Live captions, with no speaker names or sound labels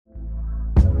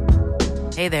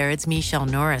Hey there, it's Michelle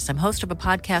Norris. I'm host of a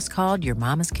podcast called Your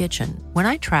Mama's Kitchen. When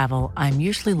I travel, I'm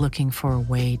usually looking for a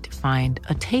way to find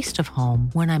a taste of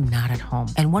home when I'm not at home.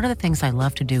 And one of the things I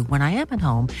love to do when I am at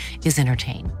home is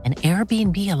entertain. And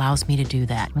Airbnb allows me to do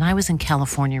that. When I was in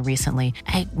California recently,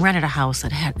 I rented a house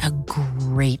that had a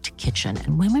great kitchen.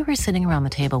 And when we were sitting around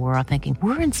the table, we were all thinking,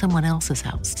 we're in someone else's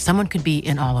house. Someone could be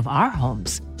in all of our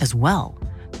homes as well.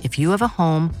 If you have a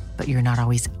home, but you're not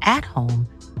always at home,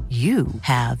 you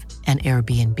have an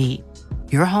Airbnb.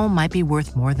 Your home might be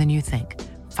worth more than you think.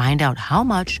 Find out how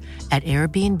much at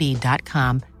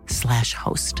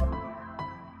airbnb.com/host.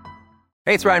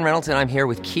 Hey, it's Ryan Reynolds, and I'm here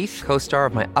with Keith, co-star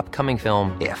of my upcoming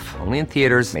film, If, only in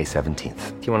theaters May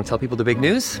 17th. Do you want to tell people the big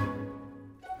news?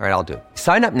 All right, I'll do it.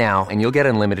 Sign up now and you'll get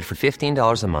unlimited for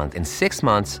 $15 a month and 6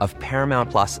 months of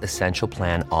Paramount Plus Essential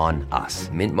Plan on us.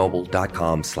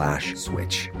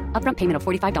 MintMobile.com/switch. Upfront payment of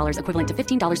 $45 equivalent to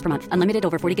 $15 per month. Unlimited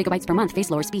over 40 gigabytes per month.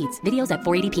 Face lower speeds. Videos at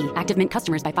 480p. Active Mint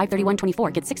customers by 531.24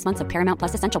 get 6 months of Paramount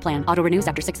Plus Essential Plan. Auto renews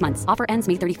after 6 months. Offer ends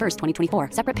May 31st, 2024.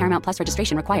 Separate Paramount Plus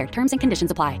registration required. Terms and conditions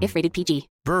apply if rated PG.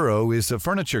 Burrow is a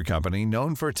furniture company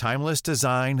known for timeless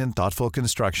design and thoughtful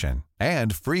construction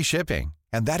and free shipping.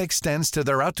 And that extends to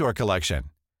their outdoor collection.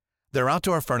 Their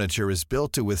outdoor furniture is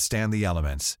built to withstand the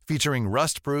elements, featuring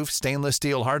rust-proof stainless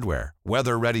steel hardware,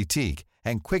 weather-ready teak,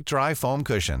 and quick-dry foam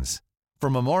cushions. For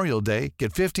Memorial Day,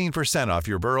 get 15% off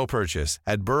your Burrow purchase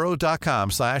at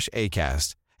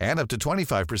burrow.com/ACAST and up to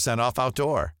 25% off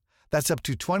outdoor. That's up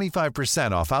to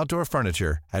 25% off outdoor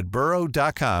furniture at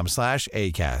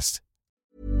burrow.com/ACAST.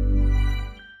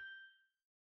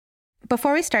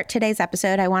 Before we start today's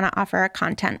episode, I want to offer a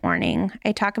content warning.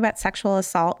 I talk about sexual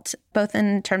assault, both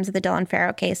in terms of the Dylan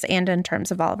Farrow case and in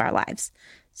terms of all of our lives.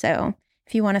 So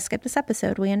if you want to skip this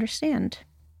episode, we understand.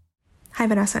 Hi,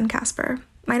 Vanessa and Casper.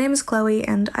 My name is Chloe,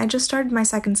 and I just started my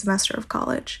second semester of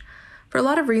college. For a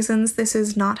lot of reasons, this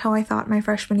is not how I thought my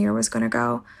freshman year was going to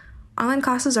go. Online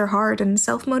classes are hard, and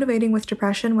self-motivating with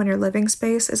depression when your living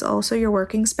space is also your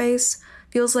working space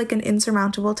feels like an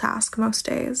insurmountable task most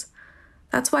days.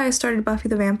 That's why I started Buffy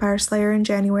the Vampire Slayer in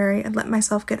January and let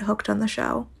myself get hooked on the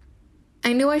show.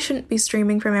 I knew I shouldn't be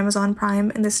streaming from Amazon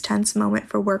Prime in this tense moment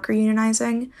for worker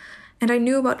unionizing, and I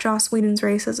knew about Joss Whedon's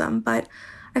racism, but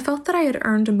I felt that I had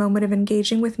earned a moment of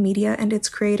engaging with media and its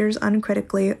creators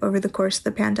uncritically over the course of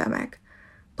the pandemic.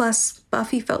 Plus,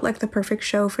 Buffy felt like the perfect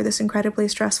show for this incredibly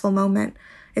stressful moment.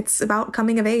 It's about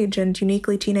coming of age and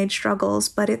uniquely teenage struggles,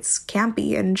 but it's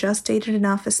campy and just dated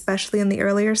enough, especially in the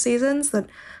earlier seasons, that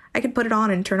I could put it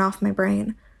on and turn off my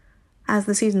brain. As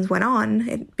the seasons went on,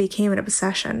 it became an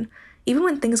obsession. Even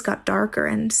when things got darker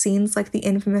and scenes like the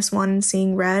infamous one in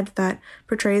Seeing Red that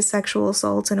portrays sexual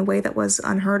assault in a way that was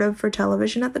unheard of for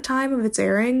television at the time of its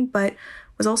airing, but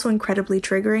was also incredibly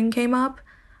triggering came up,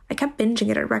 I kept binging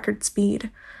it at record speed.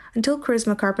 Until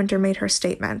Charisma Carpenter made her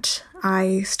statement,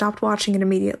 I stopped watching it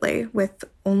immediately, with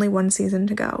only one season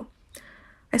to go.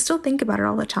 I still think about it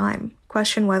all the time,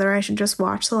 question whether I should just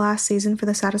watch the last season for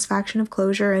the satisfaction of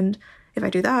closure, and if I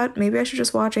do that, maybe I should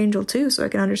just watch Angel 2 so I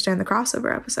can understand the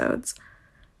crossover episodes.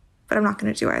 But I'm not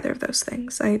going to do either of those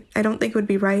things. I don't think it would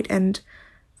be right, and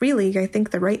really, I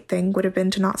think the right thing would have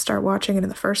been to not start watching it in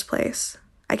the first place.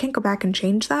 I can't go back and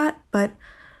change that, but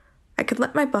I could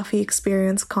let my Buffy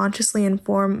experience consciously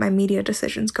inform my media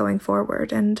decisions going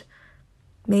forward, and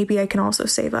maybe I can also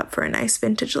save up for a nice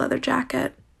vintage leather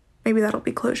jacket. Maybe that'll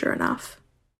be closure enough.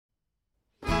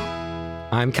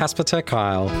 I'm Casper ter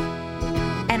Kuile.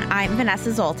 And I'm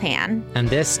Vanessa Zoltan. And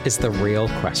this is The Real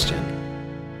Question.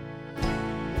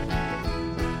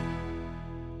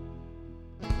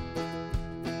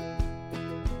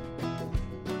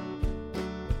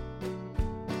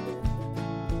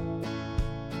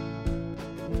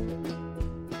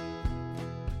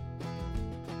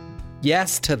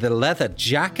 Yes to the leather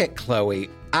jacket,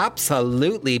 Chloe.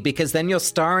 Absolutely, because then you're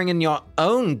starring in your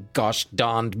own gosh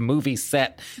darned movie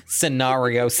set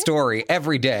scenario story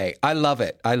every day. I love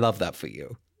it. I love that for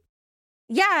you.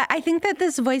 Yeah, I think that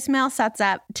this voicemail sets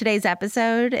up today's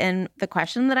episode and the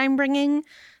question that I'm bringing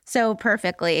so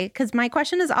perfectly, because my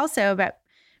question is also about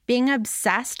being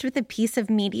obsessed with a piece of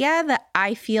media that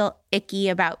I feel icky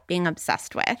about being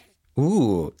obsessed with.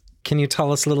 Ooh, can you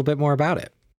tell us a little bit more about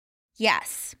it?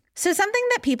 Yes. So something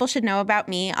that people should know about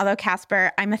me, although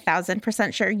Casper, I'm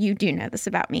 1,000% sure you do know this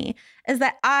about me, is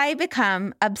that I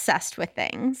become obsessed with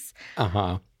things.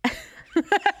 Uh-huh.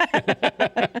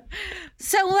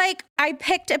 So, I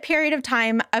picked a period of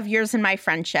time of years in my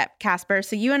friendship, Casper.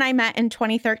 So you and I met in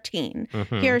 2013.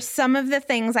 Mm-hmm. Here are some of the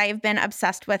things I have been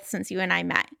obsessed with since you and I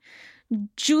met.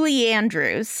 Julie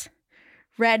Andrews.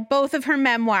 Read both of her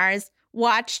memoirs.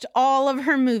 watched all of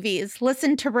her movies,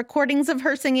 listened to recordings of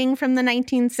her singing from the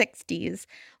 1960s,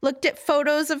 looked at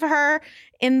photos of her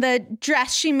in the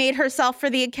dress she made herself for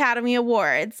the Academy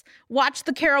Awards, watched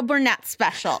the Carol Burnett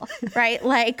special, right?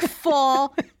 Like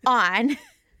full on.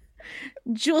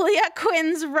 Julia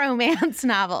Quinn's romance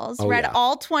novels. Read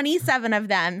all 27 of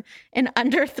them in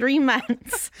under 3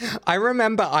 months. I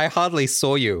remember I hardly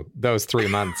saw you those 3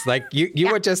 months. Like you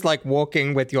were just like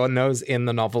walking with your nose in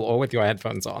the novel or with your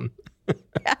headphones on.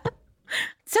 Yeah.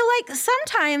 So like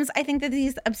sometimes I think that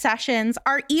these obsessions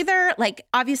are either like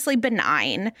obviously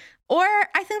benign, or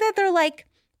I think that they're like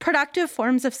productive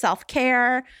forms of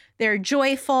self-care. They're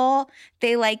joyful.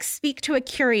 They like speak to a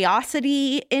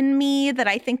curiosity in me that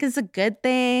I think is a good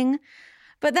thing.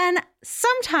 But then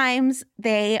sometimes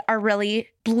they are really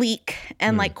bleak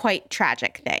and like quite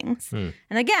tragic things. And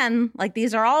again, like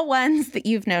these are all ones that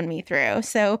you've known me through.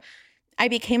 So I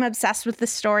became obsessed with the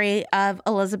story of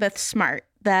Elizabeth Smart,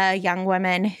 the young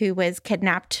woman who was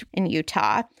kidnapped in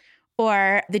Utah,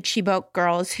 or the Chibok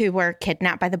girls who were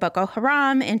kidnapped by the Boko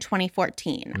Haram in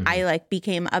 2014. I like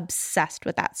became obsessed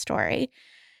with that story.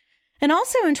 And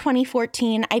also in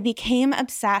 2014, I became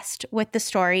obsessed with the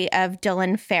story of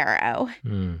Dylan Farrow.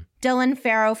 Dylan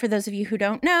Farrow, for those of you who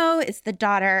don't know, is the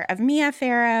daughter of Mia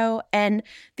Farrow. And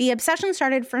the obsession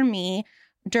started for me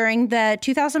during the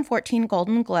 2014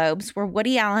 Golden Globes, where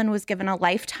Woody Allen was given a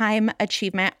Lifetime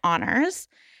Achievement Honors.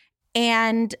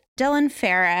 And Dylan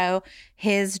Farrow,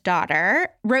 his daughter,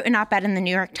 wrote an op-ed in the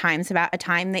New York Times about a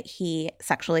time that he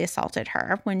sexually assaulted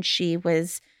her when she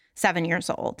was 7 years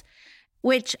old,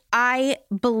 which I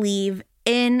believe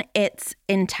in its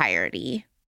entirety.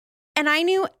 And I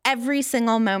knew every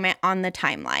single moment on the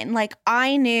timeline. Like,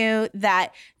 I knew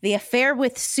that the affair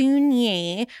with Soon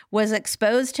Yi was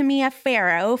exposed to Mia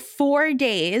Farrow 4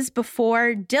 days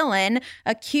before Dylan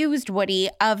accused Woody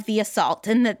of the assault,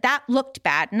 and that looked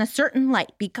bad in a certain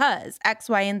light because X,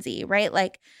 Y, and Z, right?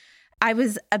 Like, I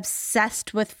was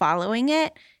obsessed with following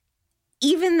it.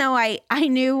 Even though I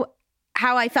knew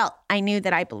how I felt, I knew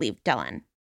that I believed Dylan.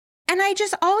 And I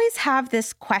just always have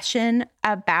this question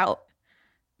about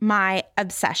my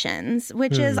obsessions,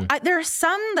 which is there are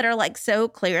some that are like so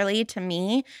clearly to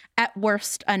me at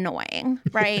worst annoying,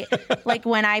 right? Like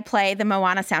when I play the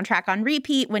Moana soundtrack on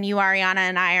repeat when you, Ariana,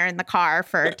 and I are in the car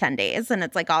for 10 days and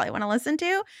it's like all I want to listen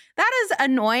to. That is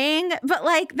annoying, but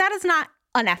like that is not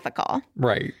unethical.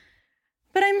 Right.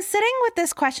 But I'm sitting with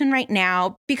this question right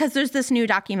now because there's this new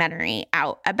documentary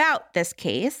out about this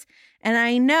case. And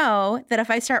I know that if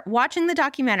I start watching the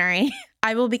documentary,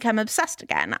 I will become obsessed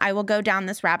again. I will go down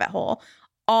this rabbit hole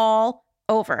all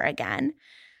over again.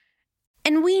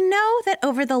 And we know that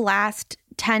over the last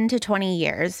 10 to 20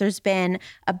 years, there's been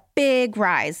a big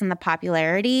rise in the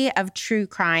popularity of true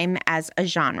crime as a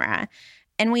genre.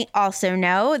 And we also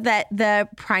know that the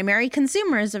primary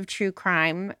consumers of true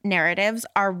crime narratives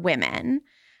are women.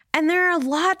 And there are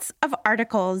lots of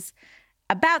articles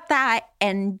about that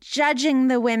and judging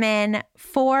the women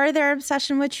for their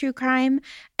obsession with true crime.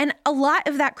 And a lot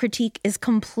of that critique is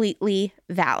completely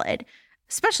valid,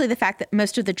 especially the fact that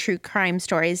most of the true crime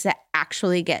stories that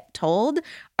actually get told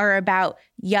are about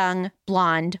young,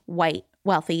 blonde, white,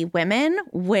 wealthy women,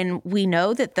 when we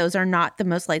know that those are not the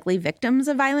most likely victims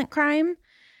of violent crime.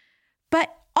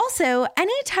 But also,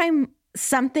 anytime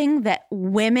something that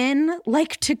women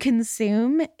like to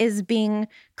consume is being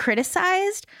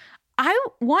criticized, I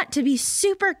want to be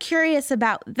super curious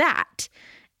about that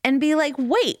and be like,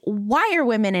 wait, why are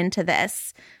women into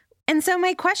this? And so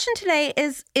my question today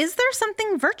is there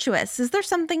something virtuous? Is there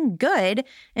something good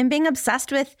in being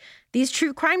obsessed with these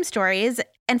true crime stories?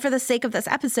 And for the sake of this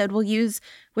episode, we'll use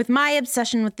with my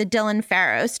obsession with the Dylan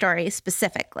Farrow story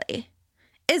specifically.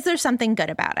 Is there something good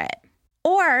about it?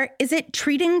 Or is it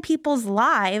treating people's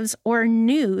lives or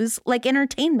news like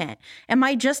entertainment? Am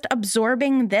I just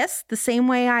absorbing this the same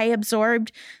way I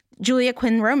absorbed Julia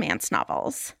Quinn romance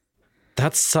novels?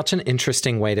 That's such an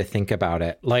interesting way to think about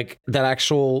it. Like that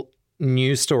actual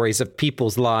news stories of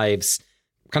people's lives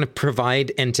kind of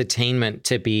provide entertainment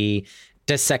to be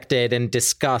dissected and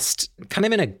discussed kind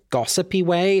of in a gossipy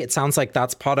way. It sounds like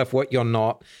that's part of what you're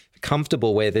not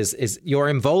comfortable with is you're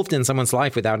involved in someone's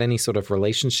life without any sort of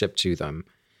relationship to them.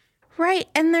 Right.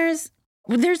 And there's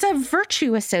a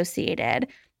virtue associated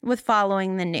with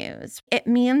following the news. It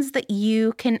means that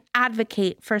you can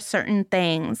advocate for certain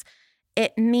things.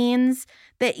 It means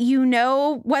that you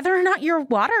know whether or not your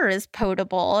water is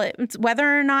potable. It's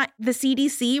whether or not the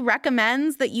CDC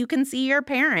recommends that you can see your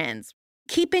parents.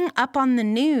 Keeping up on the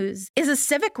news is a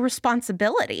civic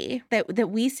responsibility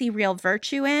that we see real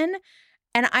virtue in.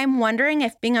 And I'm wondering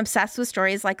if being obsessed with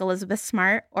stories like Elizabeth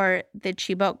Smart or the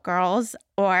Chibok girls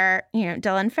or,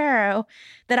 Dylan Farrow,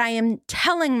 that I am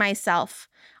telling myself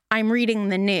I'm reading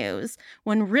the news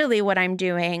when really what I'm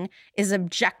doing is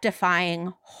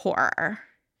objectifying horror.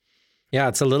 Yeah,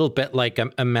 it's a little bit like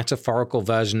a metaphorical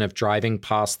version of driving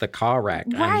past the car wreck.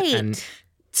 Right. And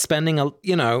spending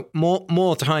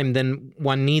more time than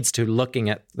one needs to looking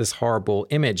at this horrible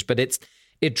image. But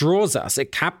it draws us,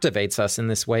 it captivates us in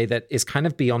this way that is kind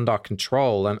of beyond our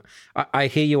control. And I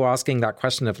hear you asking that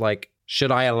question of like,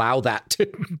 should I allow that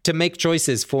to make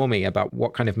choices for me about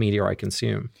what kind of media I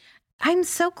consume? I'm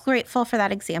so grateful for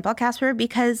that example, Casper,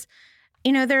 because,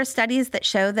 there are studies that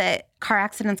show that car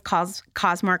accidents cause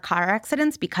more car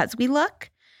accidents because we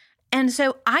look. And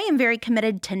so I am very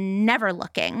committed to never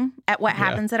looking at what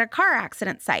happens at a car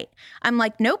accident site. I'm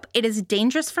like, nope, it is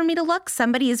dangerous for me to look.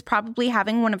 Somebody is probably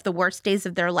having one of the worst days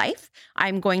of their life.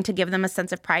 I'm going to give them a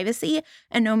sense of privacy.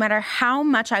 And no matter how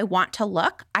much I want to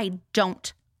look, I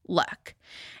don't look.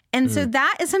 And so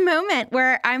that is a moment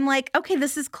where I'm like, okay,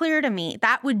 this is clear to me.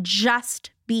 That would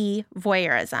just be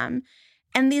voyeurism.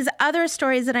 And these other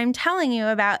stories that I'm telling you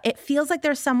about, it feels like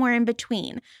they're somewhere in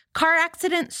between. Car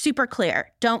accident, super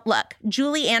clear. Don't look.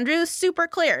 Julie Andrews, super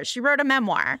clear. She wrote a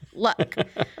memoir. Look.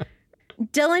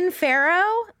 Dylan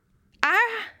Farrow,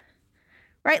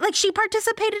 right? Like she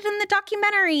participated in the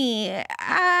documentary.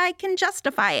 I can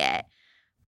justify it.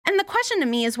 And the question to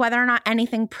me is whether or not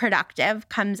anything productive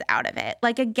comes out of it.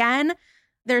 Like, again,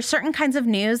 there's certain kinds of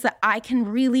news that I can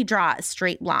really draw a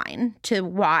straight line to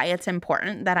why it's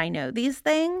important that I know these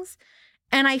things.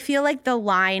 And I feel like the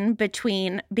line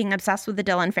between being obsessed with the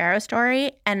Dylan Farrow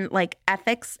story and like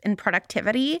ethics and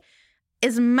productivity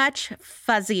is much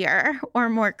fuzzier or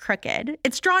more crooked.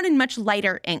 It's drawn in much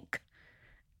lighter ink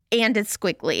and it's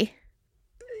squiggly.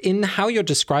 In how you're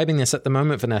describing this at the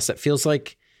moment, Vanessa, it feels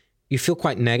like you feel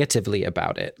quite negatively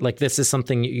about it. Like this is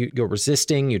something you're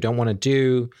resisting, you don't want to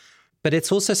do, but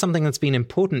it's also something that's been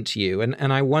important to you.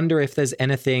 And I wonder if there's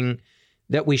anything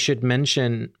that we should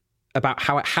mention about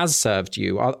how it has served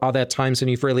you. Are there times when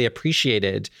you've really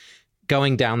appreciated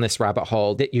going down this rabbit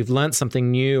hole, that you've learned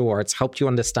something new or it's helped you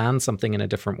understand something in a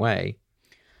different way?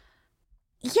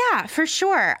 Yeah, for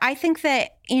sure. I think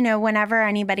that, whenever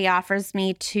anybody offers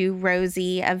me to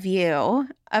Rosie a view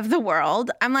of the world,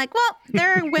 I'm like, well,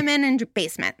 there are women in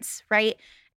basements, right?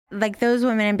 Like those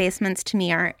women in basements to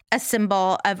me are a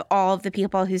symbol of all of the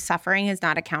people whose suffering is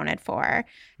not accounted for.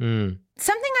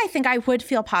 Something I think I would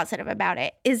feel positive about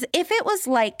it is if it was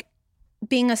like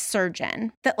being a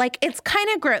surgeon, that like it's kind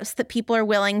of gross that people are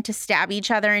willing to stab each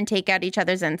other and take out each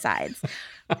other's insides.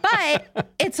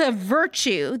 But it's a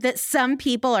virtue that some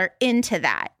people are into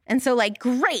that. And so like,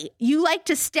 great, you like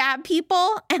to stab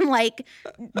people and like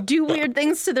do weird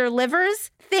things to their livers?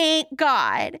 Thank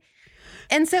God.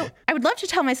 And so I would love to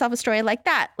tell myself a story like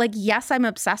that. Like, yes, I'm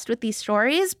obsessed with these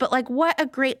stories, but like what a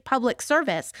great public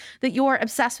service that you're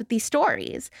obsessed with these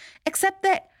stories. Except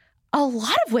that a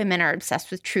lot of women are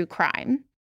obsessed with true crime.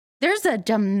 There's a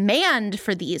demand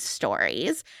for these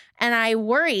stories, and I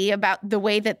worry about the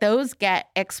way that those get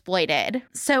exploited.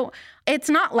 So it's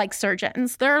not like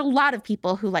surgeons. There are a lot of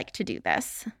people who like to do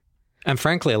this. And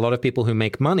frankly, a lot of people who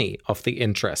make money off the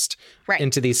interest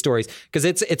into these stories. Because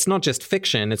it's not just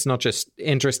fiction. It's not just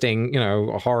interesting,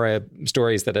 horror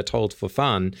stories that are told for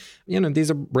fun.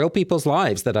 These are real people's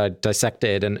lives that are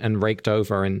dissected and raked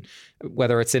over, and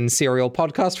whether it's in serial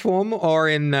podcast form or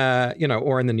in,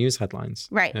 or in the news headlines.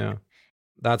 Right. Yeah.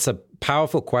 That's a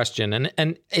powerful question.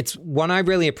 And it's one I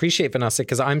really appreciate, Vanessa,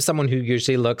 because I'm someone who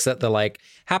usually looks at the like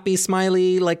happy,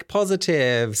 smiley, like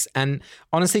positives and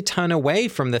honestly turn away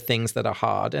from the things that are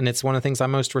hard. And it's one of the things I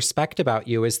most respect about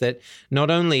you is that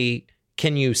not only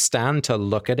can you stand to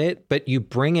look at it, but you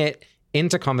bring it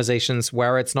into conversations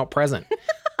where it's not present.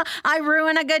 I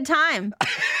ruin a good time.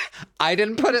 I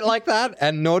didn't put it like that,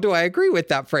 and nor do I agree with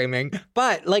that framing.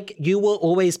 But like you will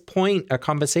always point a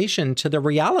conversation to the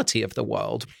reality of the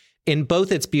world in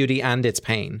both its beauty and its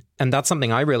pain. And that's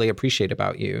something I really appreciate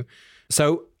about you.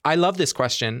 So I love this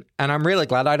question, and I'm really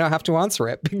glad I don't have to answer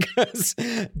it, because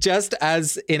just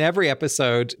as in every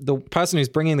episode, the person who's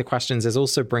bringing the questions is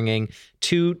also bringing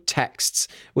two texts,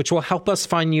 which will help us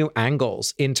find new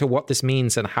angles into what this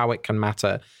means and how it can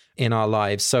matter in our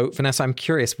lives. So Vanessa, I'm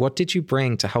curious, what did you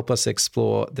bring to help us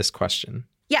explore this question?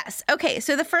 Yes. Okay.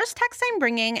 So the first text I'm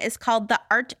bringing is called The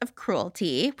Art of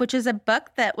Cruelty, which is a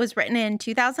book that was written in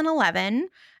 2011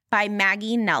 by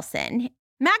Maggie Nelson.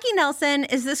 Maggie Nelson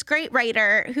is this great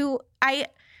writer who I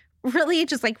really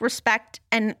just like respect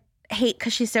and hate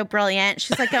because she's so brilliant.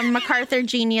 She's like a MacArthur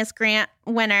Genius Grant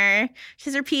winner.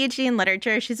 She's her PhD in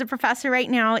literature. She's a professor right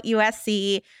now at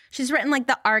USC. She's written like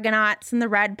The Argonauts and The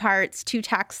Red Parts, 2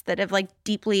 texts that have like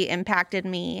deeply impacted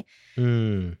me.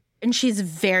 And she's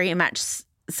very much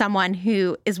someone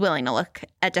who is willing to look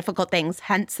at difficult things,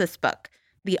 hence this book,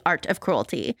 The Art of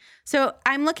Cruelty. So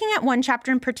I'm looking at one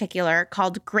chapter in particular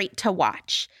called Great to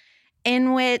Watch,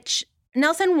 in which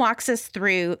Nelson walks us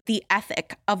through the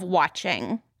ethic of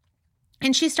watching.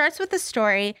 And she starts with the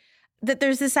story that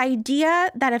there's this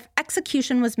idea that if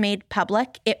execution was made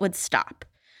public, it would stop.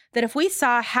 That if we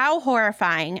saw how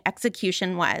horrifying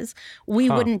execution was, we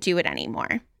wouldn't do it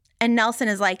anymore. And Nelson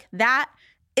is like, that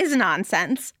is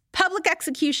nonsense. Public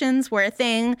executions were a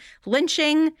thing.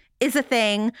 Lynching is a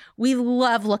thing. We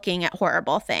love looking at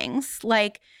horrible things.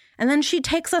 And then she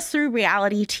takes us through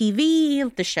reality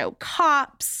TV, the show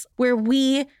Cops, where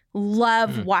we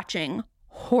love watching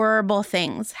horrible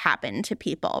things happen to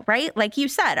people, right? Like you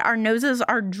said, our noses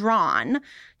are drawn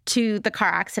to the car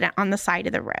accident on the side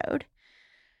of the road.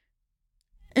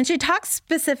 And she talks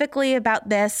specifically about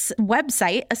this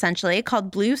website, essentially,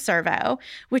 called Blue Servo,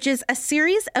 which is a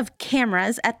series of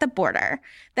cameras at the border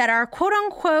that are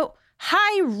quote-unquote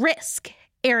high-risk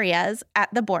areas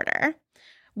at the border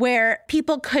where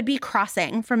people could be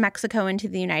crossing from Mexico into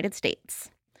the United States.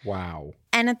 Wow.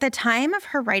 And at the time of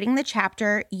her writing the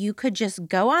chapter, you could just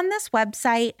go on this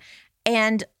website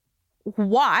and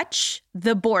watch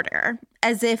the border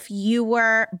as if you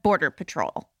were Border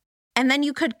Patrol. And then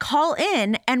you could call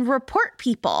in and report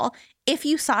people if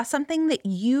you saw something that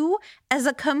you, as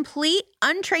a complete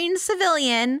untrained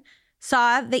civilian,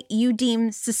 saw that you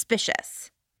deem suspicious.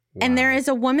 Wow. And there is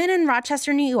a woman in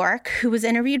Rochester, New York, who was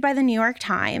interviewed by the New York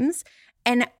Times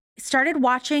and started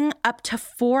watching up to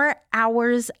 4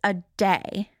 hours a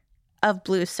day of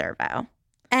Blue Servo.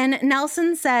 And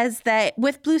Nelson says that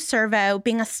with Blue Servo,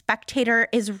 being a spectator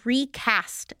is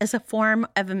recast as a form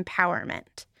of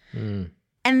empowerment.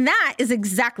 And that is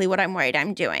exactly what I'm worried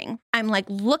I'm doing. I'm like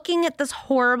looking at this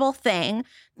horrible thing,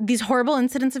 these horrible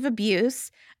incidents of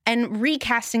abuse, and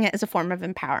recasting it as a form of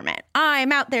empowerment.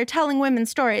 I'm out there telling women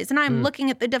stories and I'm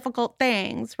looking at the difficult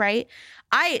things, right?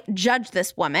 I judge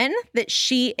this woman that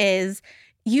she is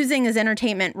using as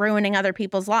entertainment, ruining other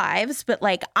people's lives, but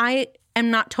like I am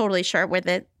not totally sure where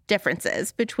the difference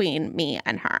is between me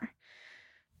and her.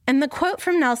 And the quote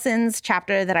from Nelson's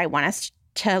chapter that I want us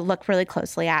to look really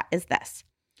closely at is this: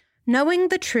 knowing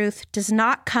the truth does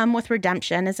not come with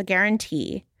redemption as a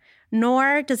guarantee,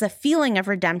 nor does a feeling of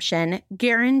redemption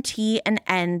guarantee an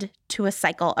end to a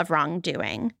cycle of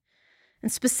wrongdoing.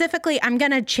 And specifically, I'm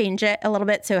going to change it a little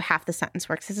bit so half the sentence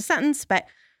works as a sentence, but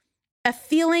a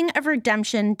feeling of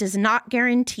redemption does not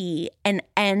guarantee an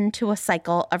end to a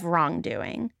cycle of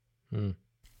wrongdoing. And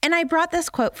I brought this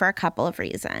quote for a couple of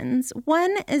reasons.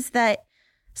 One is that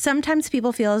sometimes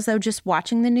people feel as though just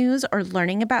watching the news or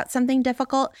learning about something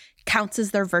difficult counts as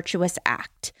their virtuous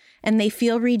act. And they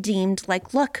feel redeemed,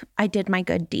 like, look, I did my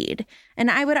good deed.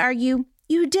 And I would argue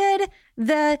you did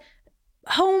the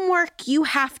homework you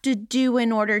have to do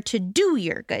in order to do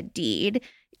your good deed,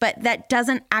 but that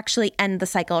doesn't actually end the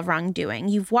cycle of wrongdoing.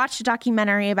 You've watched a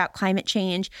documentary about climate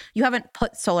change. You haven't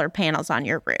put solar panels on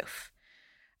your roof.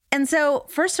 And so,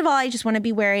 first of all, I just want to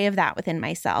be wary of that within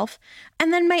myself.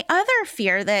 And then my other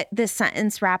fear that this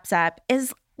sentence wraps up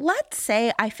is, let's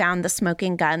say I found the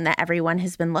smoking gun that everyone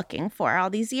has been looking for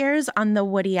all these years on the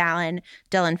Woody Allen,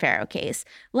 Dylan Farrow case.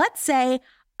 Let's say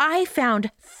I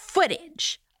found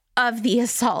footage of the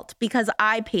assault because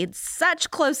I paid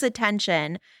such close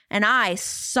attention and I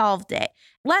solved it.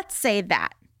 Let's say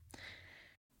that.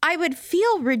 I would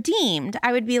feel redeemed.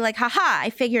 I would be like, haha, I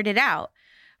figured it out.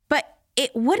 But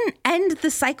it wouldn't end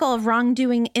the cycle of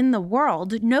wrongdoing in the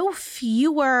world. No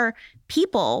fewer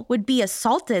people would be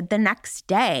assaulted the next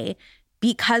day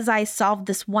because I solved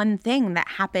this one thing that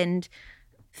happened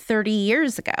 30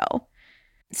 years ago.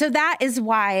 So that is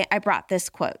why I brought this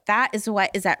quote. That is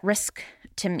what is at risk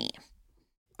to me.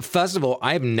 First of all,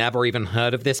 I've never even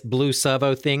heard of this Blue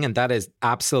Servo thing, and that is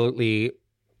absolutely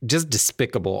just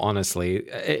despicable, honestly.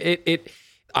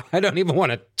 I don't even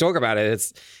want to talk about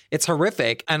it. It's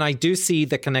horrific. And I do see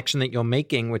the connection that you're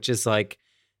making, which is like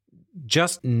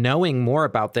just knowing more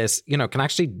about this, can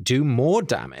actually do more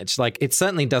damage. Like it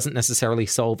certainly doesn't necessarily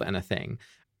solve anything.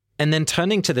 And then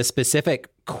turning to the specific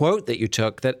quote that you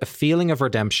took, that a feeling of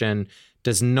redemption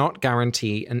does not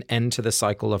guarantee an end to the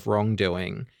cycle of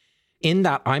wrongdoing. In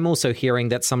that, I'm also hearing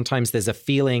that sometimes there's a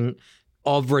feeling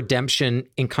of redemption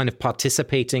in kind of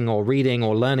participating or reading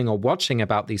or learning or watching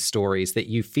about these stories that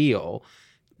you feel.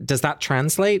 Does that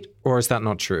translate, or is that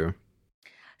not true?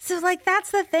 So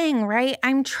that's the thing, right?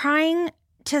 I'm trying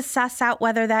to suss out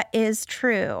whether that is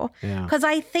true. Yeah. Because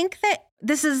I think that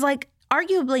this is like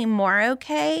arguably more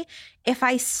okay if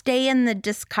I stay in the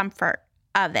discomfort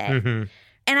of it. Mm-hmm.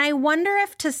 And I wonder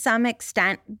if to some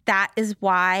extent that is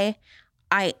why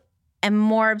I am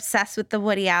more obsessed with the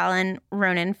Woody Allen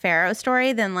Ronan Farrow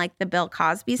story than like the Bill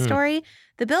Cosby story.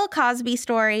 The Bill Cosby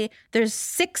story, there's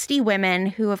 60 women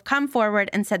who have come forward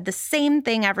and said the same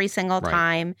thing every single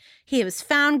time. He was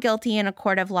found guilty in a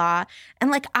court of law. And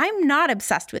like, I'm not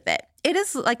obsessed with it. It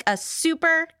is like a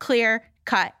super clear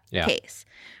cut case.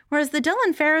 Whereas the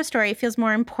Dylan Farrow story feels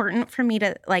more important for me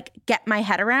to like get my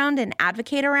head around and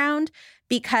advocate around,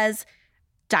 because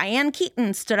Diane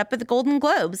Keaton stood up at the Golden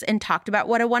Globes and talked about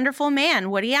what a wonderful man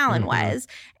Woody Allen was.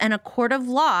 And a court of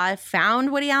law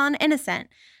found Woody Allen innocent.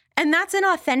 And that's an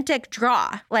authentic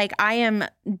draw. Like, I am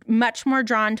much more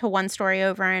drawn to one story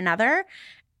over another.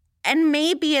 And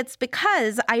maybe it's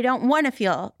because I don't want to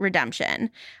feel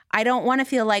redemption. I don't want to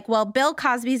feel like, well, Bill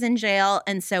Cosby's in jail,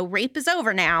 and so rape is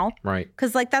over now. Right.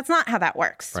 Because, like, that's not how that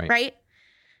works, right?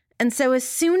 And so as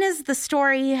soon as the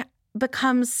story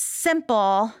becomes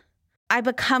simple, I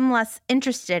become less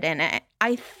interested in it,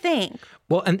 I think.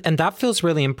 Well, and that feels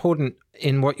really important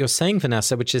in what you're saying,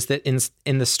 Vanessa, which is that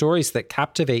in the stories that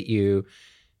captivate you,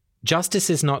 justice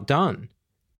is not done.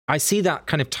 I see that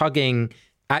kind of tugging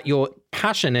at your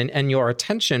passion and your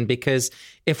attention, because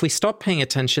if we stop paying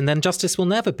attention, then justice will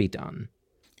never be done.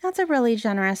 That's a really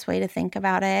generous way to think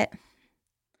about it.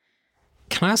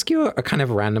 Can I ask you a kind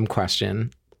of random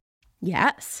question?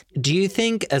 Yes. Do you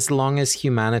think as long as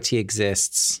humanity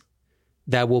exists,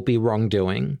 there will be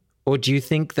wrongdoing? Or do you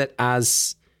think that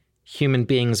as human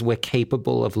beings, we're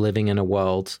capable of living in a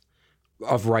world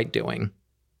of right doing?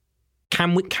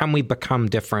 Can we become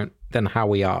different than how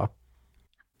we are?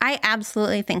 I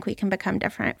absolutely think we can become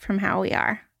different from how we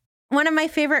are. One of my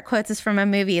favorite quotes is from a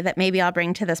movie that maybe I'll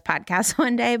bring to this podcast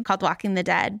one day called Walking the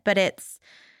Dead. But it's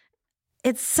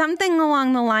something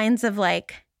along the lines of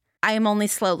like, I am only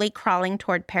slowly crawling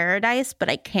toward paradise, but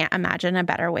I can't imagine a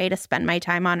better way to spend my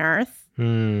time on Earth.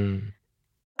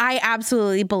 I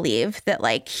absolutely believe that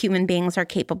like human beings are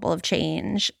capable of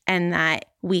change and that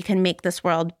we can make this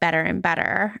world better and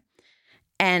better.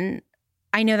 And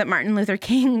I know that Martin Luther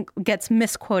King gets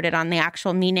misquoted on the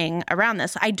actual meaning around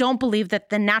this. I don't believe that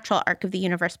the natural arc of the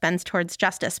universe bends towards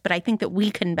justice, but I think that we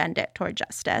can bend it toward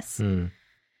justice.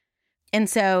 And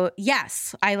so,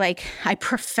 yes, I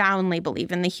profoundly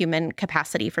believe in the human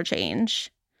capacity for change.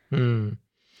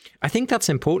 I think that's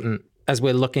important as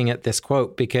we're looking at this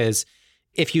quote, because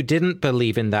if you didn't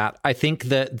believe in that, I think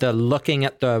that the looking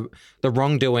at the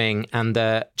wrongdoing and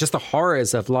just the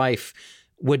horrors of life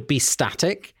would be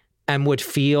static and would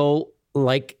feel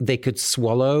like they could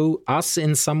swallow us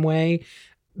in some way.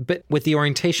 But with the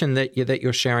orientation that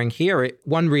you're sharing here,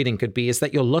 one reading could be is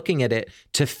that you're looking at it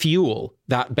to fuel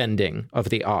that bending of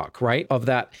the arc, right? Of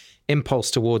that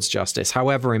impulse towards justice,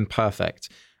 however imperfect.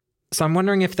 So I'm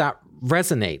wondering if that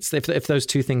resonates, if those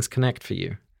two things connect for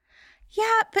you.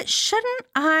 Yeah, but shouldn't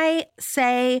I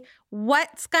say,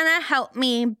 what's going to help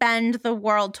me bend the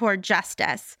world toward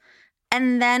justice?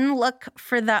 And then look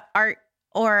for the art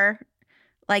or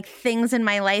like things in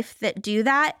my life that do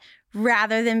that,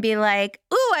 rather than be like,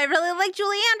 ooh, I really like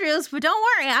Julie Andrews, but don't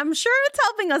worry, I'm sure it's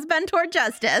helping us bend toward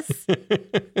justice.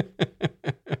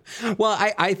 Well,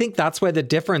 I think that's where the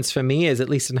difference for me is, at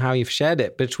least in how you've shared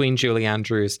it, between Julie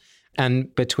Andrews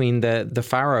and between the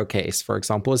Farrow case, for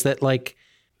example, is that like,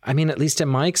 I mean, at least in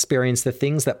my experience, the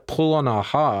things that pull on our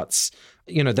hearts,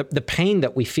 you know, the pain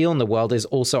that we feel in the world is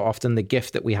also often the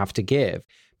gift that we have to give,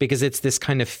 because it's this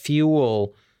kind of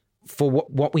fuel for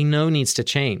what we know needs to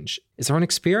change. Is our own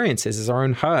experiences, is our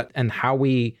own hurt, and how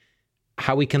we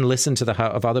can listen to the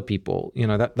hurt of other people. You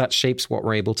know, that shapes what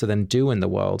we're able to then do in the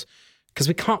world, because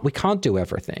we can't do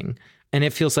everything. And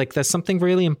it feels like there's something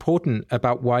really important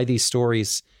about why these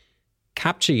stories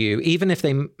capture you, even if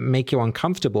they make you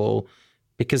uncomfortable,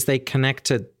 because they connect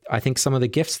to, I think, some of the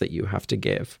gifts that you have to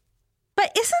give.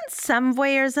 But isn't some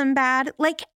voyeurism bad?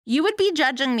 Like, you would be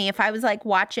judging me if I was like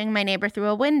watching my neighbor through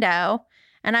a window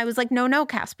and I was like, no,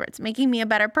 Casper, it's making me a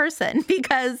better person,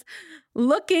 because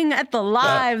looking at the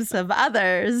lives of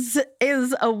others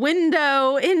is a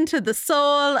window into the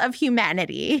soul of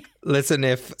humanity. Listen,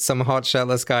 if some hot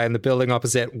shirtless guy in the building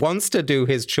opposite wants to do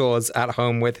his chores at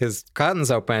home with his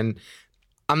curtains open,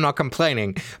 I'm not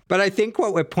complaining. But I think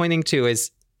what we're pointing to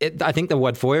is, I think the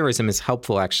word voyeurism is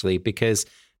helpful, actually, because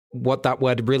what that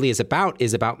word really is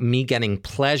about me getting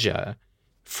pleasure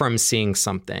from seeing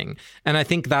something. And I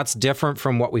think that's different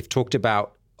from what we've talked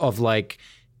about of like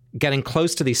getting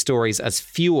close to these stories as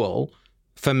fuel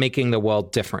for making the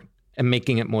world different and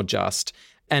making it more just.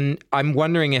 And I'm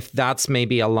wondering if that's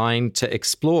maybe a line to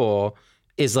explore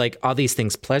is like, are these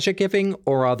things pleasure-giving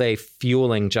or are they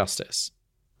fueling justice?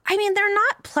 I mean, they're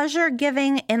not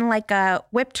pleasure-giving in like a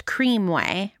whipped cream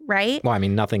way, right? Well, I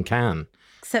mean, nothing can.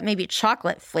 Except maybe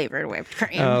chocolate-flavored whipped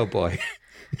cream. Oh, boy.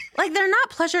 Like, they're not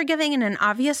pleasure-giving in an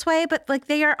obvious way, but like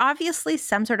they are obviously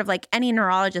some sort of like, any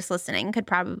neurologist listening could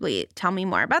probably tell me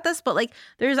more about this, but like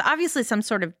there's obviously some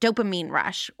sort of dopamine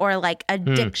rush or like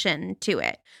addiction to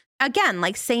it. Again,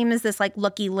 like same as this like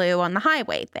looky-loo on the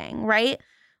highway thing, right?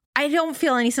 I don't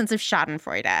feel any sense of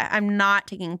schadenfreude. I'm not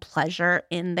taking pleasure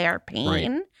in their pain.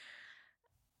 Right.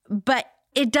 But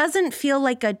it doesn't feel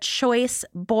like a choice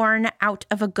born out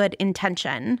of a good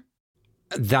intention.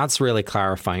 That's really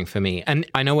clarifying for me. And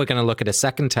I know we're going to look at a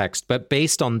second text, but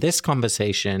based on this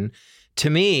conversation, to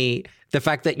me, the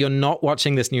fact that you're not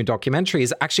watching this new documentary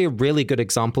is actually a really good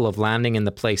example of landing in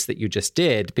the place that you just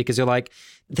did, because you're like,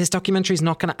 this documentary is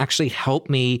not going to actually help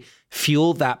me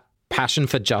fuel that passion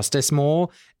for justice more.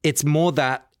 It's more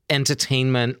that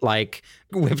entertainment, like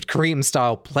whipped cream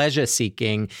style pleasure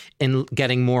seeking in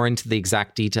getting more into the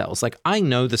exact details. Like, I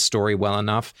know the story well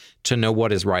enough to know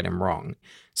what is right and wrong.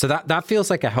 So that feels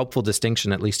like a helpful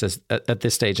distinction, at least at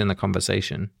this stage in the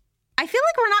conversation. I feel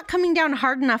like we're not coming down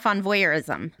hard enough on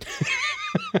voyeurism.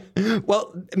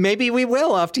 Well, maybe we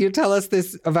will after you tell us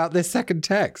this about this second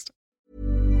text.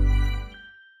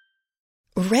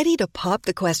 Ready to pop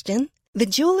the question? The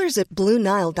jewelers at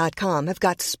BlueNile.com have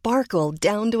got sparkle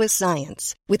down to a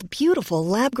science with beautiful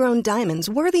lab-grown diamonds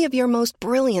worthy of your most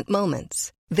brilliant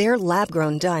moments. Their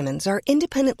lab-grown diamonds are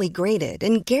independently graded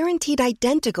and guaranteed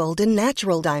identical to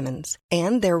natural diamonds,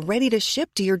 and they're ready to ship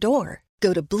to your door.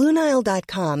 Go to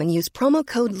BlueNile.com and use promo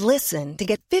code LISTEN to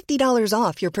get $50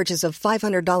 off your purchase of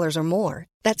 $500 or more.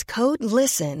 That's code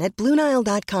LISTEN at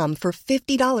BlueNile.com for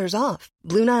 $50 off.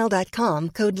 BlueNile.com,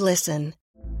 code LISTEN.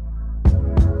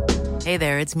 Hey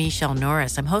there, it's Michelle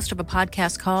Norris. I'm host of a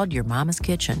podcast called Your Mama's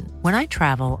Kitchen. When I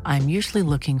travel, I'm usually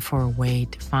looking for a way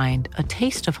to find a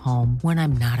taste of home when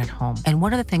I'm not at home. And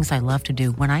one of the things I love to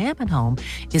do when I am at home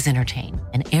is entertain.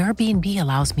 And Airbnb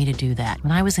allows me to do that.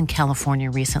 When I was in California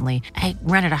recently, I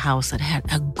rented a house that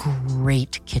had a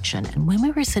great kitchen. And when we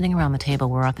were sitting around the table,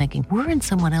 we were all thinking, we're in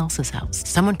someone else's house.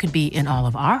 Someone could be in all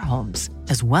of our homes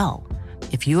as well.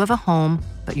 If you have a home,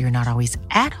 but you're not always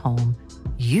at home,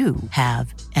 you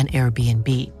have an Airbnb.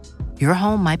 Your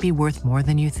home might be worth more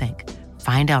than you think.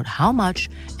 Find out how much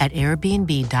at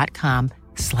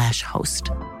airbnb.com/host.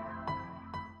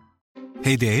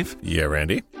 Hey, Dave. Yeah,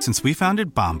 Randy. Since we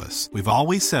founded Bombas, we've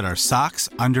always said our socks,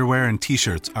 underwear, and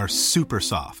T-shirts are super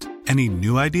soft. Any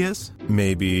new ideas?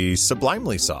 Maybe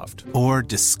sublimely soft. Or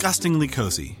disgustingly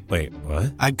cozy. Wait,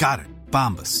 what? I got it.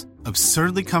 Bombas.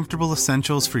 Absurdly comfortable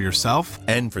essentials for yourself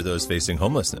and for those facing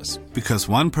homelessness. Because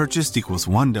one purchased equals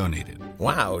one donated.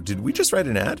 Wow, did we just write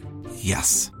an ad?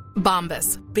 Yes.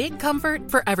 Bombas. Big comfort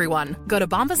for everyone. Go to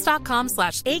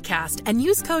bombas.com/ACAST and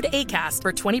use code ACAST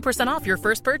for 20% off your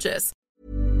first purchase.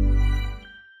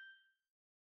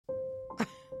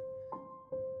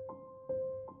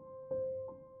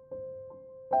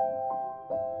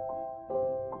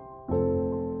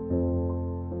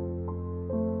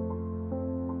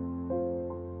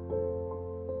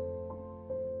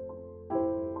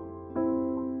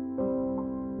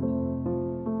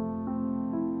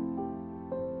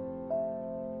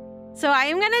 So I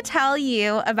am going to tell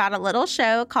you about a little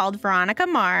show called Veronica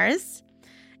Mars.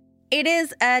 It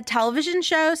is a television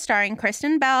show starring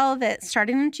Kristen Bell that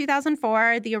started in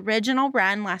 2004. The original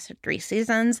run lasted 3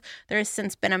 seasons. There has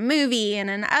since been a movie and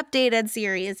an updated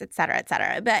series, et cetera, et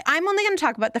cetera. But I'm only going to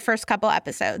talk about the first couple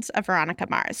episodes of Veronica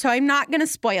Mars. So I'm not going to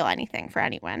spoil anything for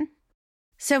anyone.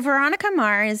 So Veronica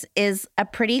Mars is a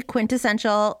pretty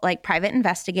quintessential, like, private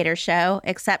investigator show,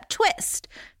 except twist.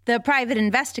 The private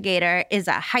investigator is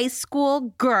a high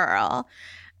school girl.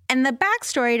 And the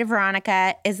backstory to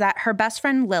Veronica is that her best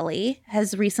friend Lily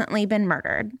has recently been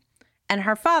murdered. And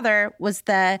her father was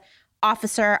the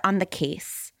officer on the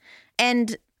case.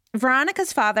 And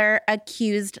Veronica's father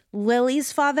accused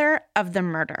Lily's father of the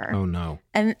murder. Oh, no.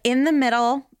 And in the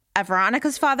middle of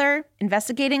Veronica's father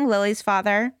investigating Lily's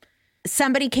father,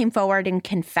 somebody came forward and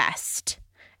confessed.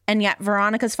 And yet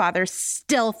Veronica's father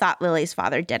still thought Lily's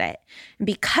father did it. And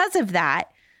because of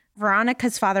that,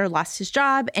 Veronica's father lost his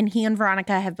job, and he and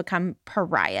Veronica have become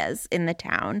pariahs in the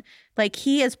town. Like,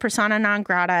 he is persona non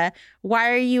grata.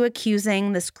 Why are you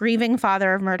accusing this grieving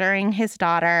father of murdering his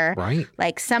daughter? Right.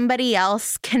 Like, somebody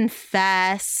else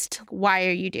confessed. Why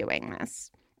are you doing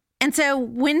this? And so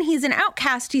when he's an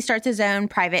outcast, he starts his own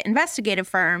private investigative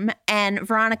firm, and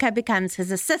Veronica becomes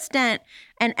his assistant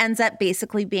and ends up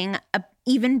basically being an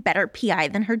even better PI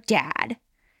than her dad.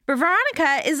 But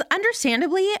Veronica is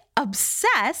understandably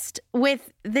obsessed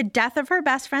with the death of her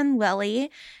best friend,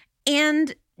 Lily,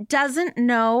 and doesn't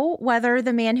know whether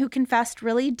the man who confessed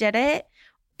really did it.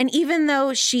 And even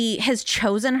though she has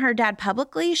chosen her dad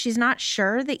publicly, she's not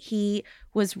sure that he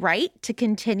was right to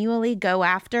continually go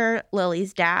after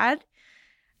Lily's dad.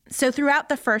 So throughout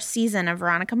the first season of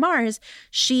Veronica Mars,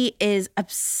 she is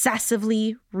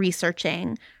obsessively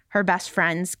researching her best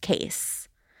friend's case.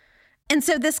 And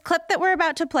so this clip that we're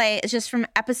about to play is just from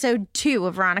episode 2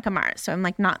 of Veronica Mars. So I'm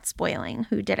like not spoiling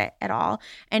who did it at all.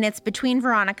 And it's between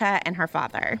Veronica and her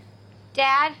father.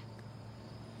 Dad?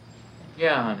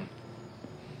 Yeah, honey.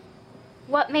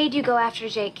 What made you go after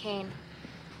Jake Kane?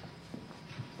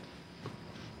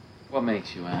 What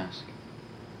makes you ask?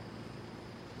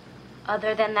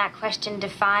 Other than that question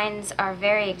defines our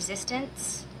very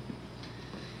existence?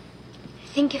 I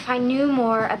think if I knew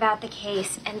more about the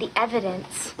case and the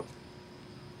evidence...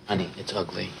 Honey, it's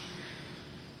ugly.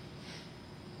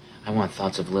 I want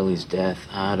thoughts of Lily's death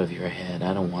out of your head.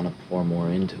 I don't want to pour more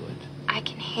into it. I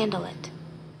can handle it.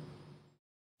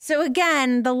 So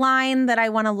again, the line that I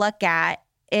want to look at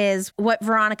is what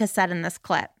Veronica said in this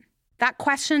clip. That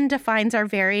question defines our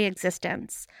very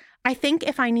existence. I think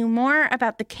if I knew more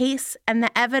about the case and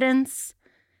the evidence... ...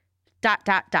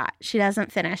 She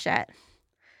doesn't finish it.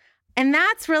 And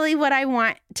that's really what I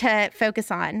want to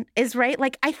focus on is, right?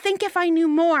 Like, I think if I knew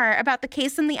more about the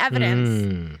case and the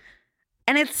evidence...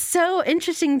 And it's so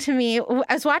interesting to me.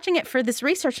 I was watching it for this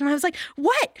research and I was like,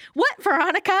 what,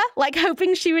 Veronica? Like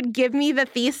hoping she would give me the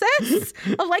thesis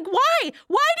of like, why do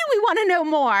we want to know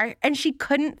more? And she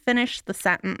couldn't finish the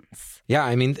sentence. Yeah,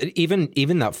 I mean,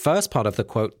 even that first part of the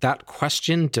quote, that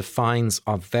question defines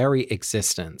our very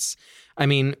existence. I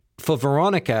mean, for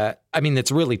Veronica, I mean,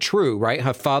 it's really true, right?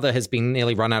 Her father has been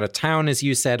nearly run out of town, as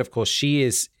you said. Of course, she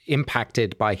is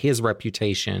impacted by his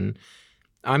reputation.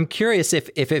 I'm curious if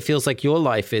it feels like your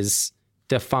life is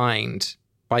defined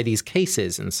by these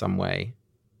cases in some way.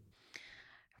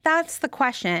 That's the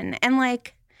question. And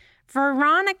like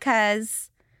Veronica's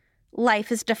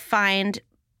life is defined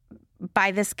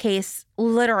by this case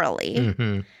literally.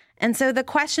 Mm-hmm. And so the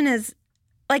question is,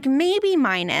 like, maybe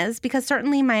mine is, because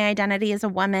certainly my identity as a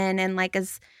woman and like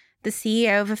as the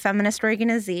CEO of a feminist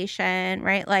organization,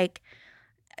 right? Like,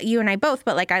 you and I both,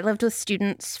 but like I lived with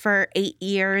students for 8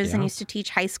 years and used to teach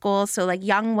high school. So like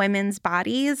young women's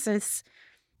bodies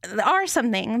are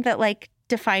something that like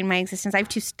define my existence. I have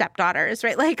 2 stepdaughters,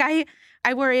 right? Like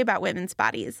I worry about women's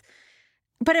bodies.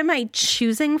 But am I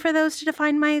choosing for those to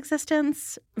define my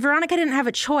existence? Veronica didn't have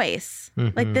a choice.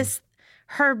 Mm-hmm. Like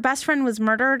her best friend was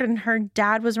murdered and her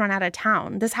dad was run out of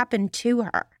town. This happened to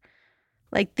her.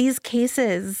 Like these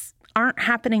cases aren't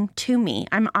happening to me.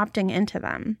 I'm opting into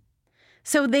them.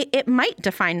 So it might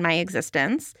define my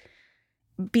existence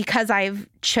because I've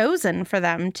chosen for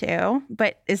them to,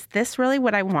 but is this really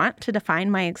what I want to define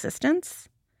my existence?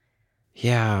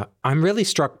 Yeah, I'm really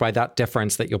struck by that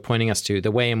difference that you're pointing us to,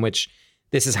 the way in which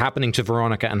this is happening to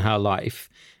Veronica and her life,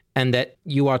 and that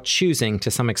you are choosing to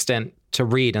some extent to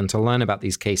read and to learn about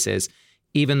these cases,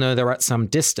 even though they're at some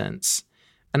distance.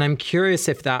 And I'm curious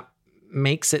if that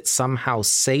makes it somehow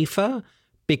safer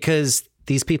because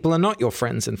these people are not your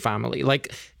friends and family.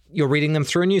 Like you're reading them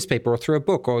through a newspaper or through a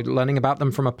book or learning about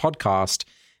them from a podcast.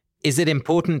 Is it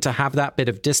important to have that bit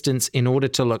of distance in order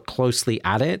to look closely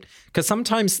at it? Because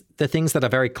sometimes the things that are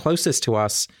very closest to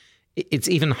us, it's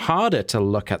even harder to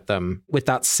look at them with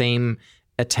that same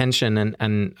attention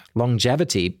and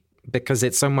longevity because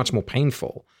it's so much more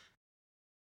painful.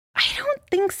 I don't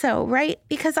think so, right?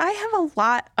 Because I have a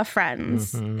lot of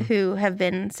friends who have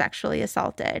been sexually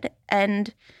assaulted,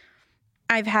 and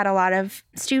I've had a lot of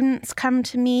students come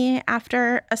to me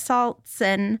after assaults,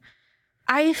 and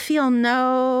I feel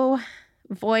no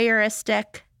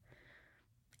voyeuristic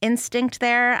instinct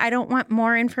there. I don't want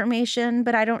more information,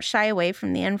 but I don't shy away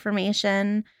from the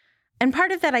information. And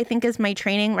part of that, I think, is my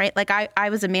training, right? Like I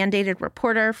was a mandated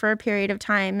reporter for a period of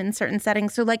time in certain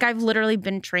settings. So like I've literally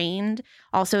been trained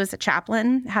also as a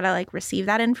chaplain how to like receive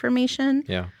that information.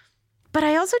 Yeah. But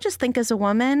I also just think as a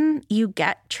woman, you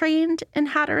get trained in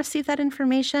how to receive that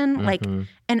information. Mm-hmm. Like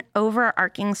an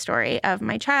overarching story of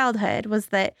my childhood was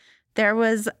that there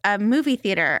was a movie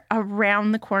theater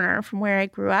around the corner from where I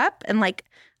grew up. And like,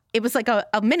 it was like a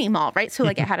mini mall, right? So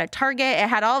like it had a Target, it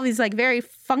had all these like very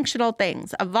functional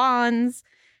things, a Vons.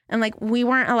 And like we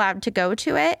weren't allowed to go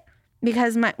to it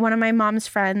because one of my mom's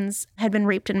friends had been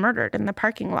raped and murdered in the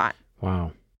parking lot.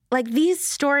 Wow. Like these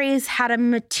stories had a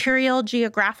material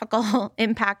geographical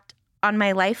impact on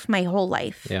my life, my whole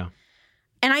life. Yeah.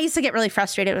 And I used to get really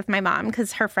frustrated with my mom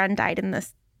because her friend died in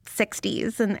this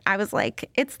 60s. And I was like,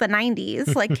 it's the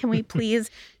 90s. Like, can we please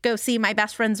go see my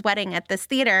best friend's wedding at this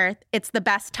theater? It's the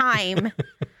best time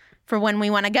for when we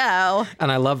want to go.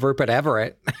 And I love Rupert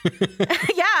Everett.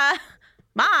 Yeah.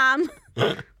 Mom.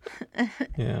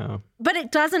 Yeah. But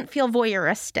it doesn't feel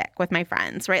voyeuristic with my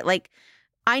friends, right? Like,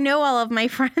 I know all of my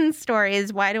friends'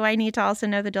 stories. Why do I need to also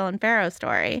know the Dylan Farrow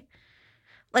story?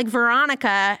 Like,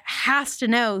 Veronica has to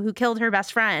know who killed her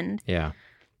best friend. Yeah.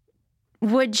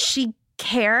 Would she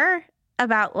care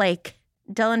about, like,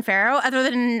 Dylan Farrow other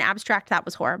than in an abstract that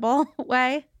was horrible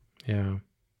way? Yeah.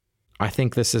 I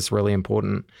think this is really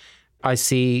important. I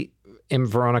see in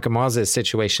Veronica Mars's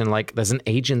situation, like, there's an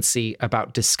agency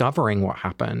about discovering what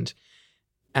happened.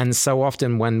 And so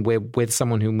often when we're with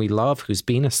someone whom we love who's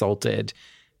been assaulted,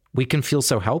 we can feel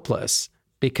so helpless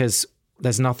because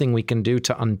there's nothing we can do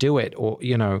to undo it, or,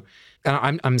 you know,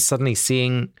 and I'm suddenly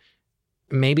seeing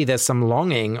maybe there's some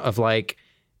longing of, like,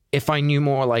 if I knew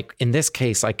more, like in this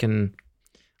case, I can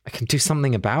do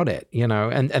something about it, you know,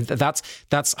 and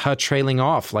that's her trailing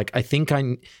off. Like, I think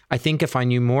if I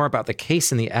knew more about the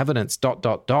case and the evidence, ...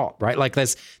 right? Like,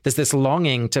 there's this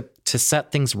longing to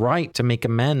set things right, to make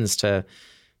amends, to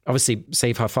obviously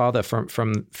save her father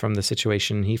from the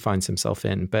situation he finds himself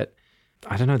in. But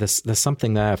I don't know, there's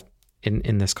something there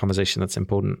in this conversation that's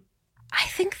important. I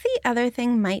think the other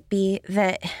thing might be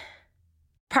that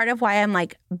part of why I'm,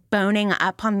 like, boning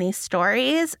up on these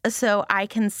stories so I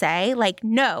can say, like,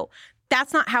 no,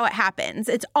 that's not how it happens.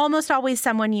 It's almost always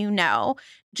someone you know.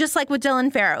 Just like with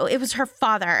Dylan Farrow, it was her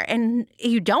father. And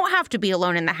you don't have to be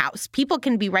alone in the house. People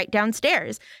can be right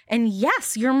downstairs. And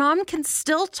yes, your mom can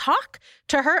still talk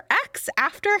to her ex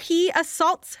after he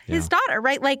assaults his daughter,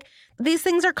 right? Like, these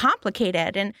things are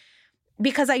complicated. And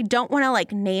because I don't want to,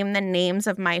 like, name the names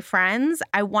of my friends,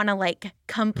 I want to, like,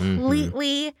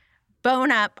 completely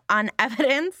bone up on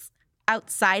evidence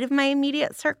outside of my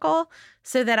immediate circle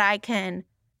so that I can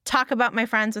talk about my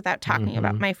friends without talking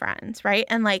about my friends, right?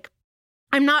 And, like,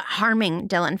 I'm not harming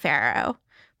Dylan Farrow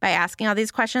by asking all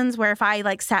these questions, where if I,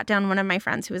 like, sat down one of my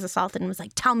friends who was assaulted and was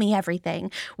like, tell me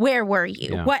everything. Where were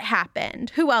you? Yeah. What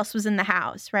happened? Who else was in the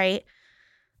house, right?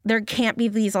 There can't be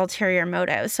these ulterior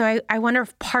motives. So I wonder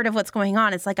if part of what's going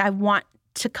on is, like, I want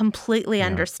to completely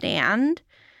understand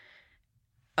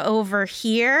over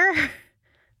here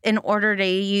in order to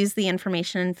use the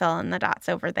information and fill in the dots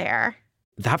over there.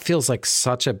 That feels like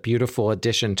such a beautiful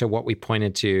addition to what we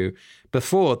pointed to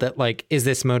before, that, like, is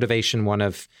this motivation one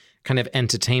of kind of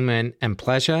entertainment and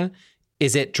pleasure?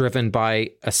 Is it driven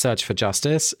by a search for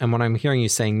justice? And what I'm hearing you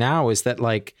saying now is that,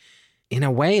 like, in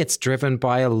a way, it's driven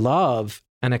by a love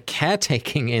and a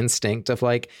caretaking instinct of,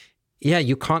 like, yeah,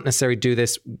 you can't necessarily do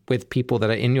this with people that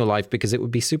are in your life because it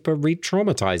would be super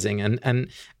re-traumatizing and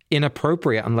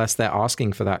inappropriate unless they're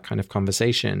asking for that kind of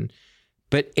conversation.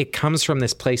 But it comes from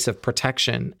this place of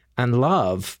protection and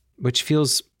love, which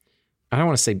feels, I don't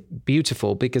want to say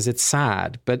beautiful because it's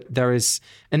sad, but there is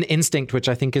an instinct which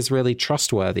I think is really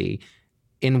trustworthy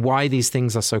in why these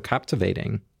things are so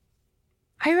captivating.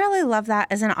 I really love that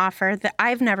as an offer that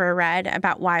I've never read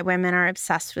about why women are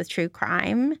obsessed with true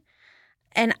crime.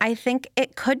 And I think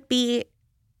it could be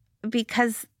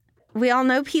because we all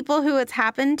know people who it's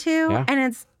happened to,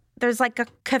 and there's like a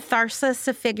catharsis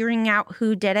of figuring out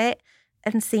who did it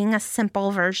and seeing a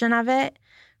simple version of it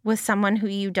with someone who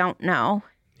you don't know.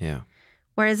 Yeah.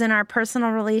 Whereas in our personal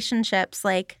relationships,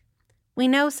 like, we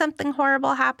know something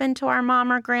horrible happened to our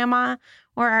mom or grandma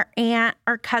or our aunt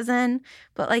or cousin,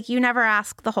 but, like, you never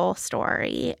ask the whole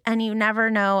story and you never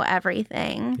know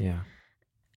everything. Yeah.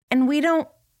 And we don't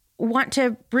want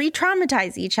to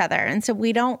re-traumatize each other. And so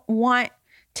we don't want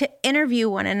to interview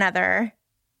one another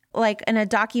like in a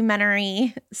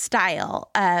documentary style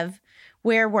of,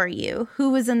 where were you?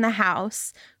 Who was in the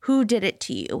house? Who did it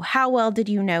to you? How well did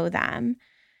you know them?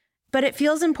 But it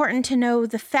feels important to know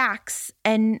the facts,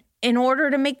 and in order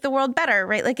to make the world better,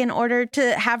 right? Like, in order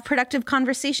to have productive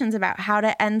conversations about how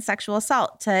to end sexual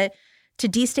assault, to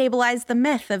destabilize the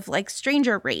myth of, like,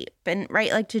 stranger rape, and,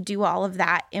 right, like, to do all of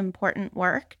that important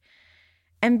work.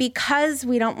 And because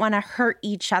we don't want to hurt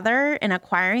each other in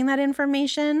acquiring that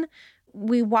information,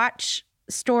 we watch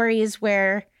stories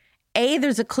where A,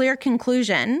 there's a clear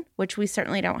conclusion, which we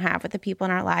certainly don't have with the people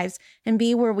in our lives, and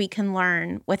B, where we can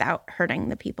learn without hurting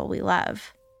the people we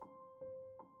love.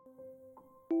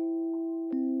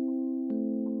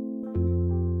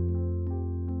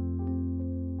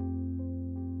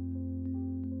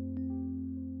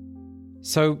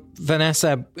 So,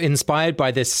 Vanessa, inspired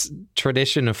by this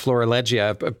tradition of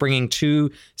Florilegia, bringing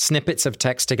two snippets of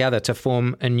text together to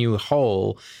form a new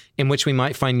whole in which we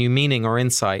might find new meaning or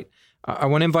insight, I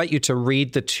want to invite you to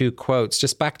read the two quotes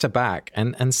just back to back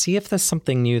and see if there's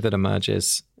something new that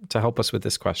emerges to help us with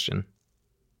this question.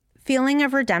 Feeling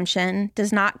of redemption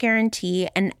does not guarantee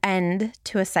an end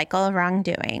to a cycle of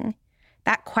wrongdoing.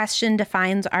 That question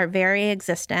defines our very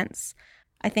existence.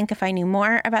 I think if I knew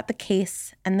more about the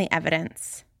case and the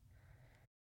evidence.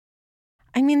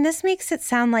 I mean, this makes it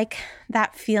sound like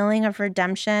that feeling of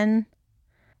redemption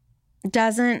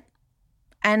doesn't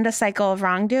end a cycle of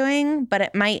wrongdoing, but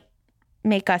it might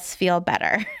make us feel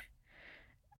better.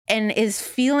 And is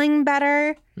feeling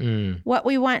better what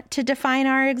we want to define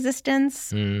our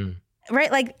existence?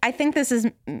 Right? Like, I think this is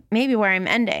maybe where I'm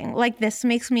ending. Like, this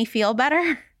makes me feel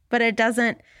better, but it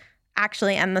doesn't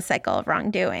actually end the cycle of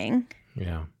wrongdoing.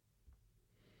 Yeah.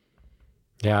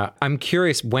 Yeah. I'm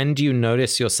curious, when do you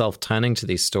notice yourself turning to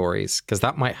these stories? Because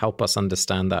that might help us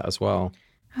understand that as well.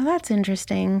 Oh, that's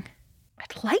interesting.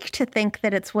 I'd like to think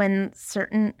that it's when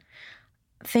certain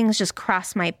things just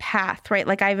cross my path, right?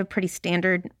 Like, I have a pretty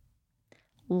standard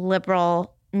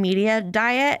liberal media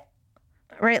diet,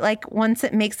 right? Like, once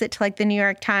it makes it to like the New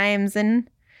York Times and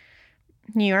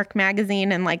New York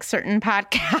Magazine and like certain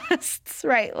podcasts,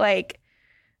 right? Like,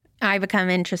 I become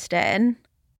interested.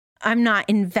 I'm not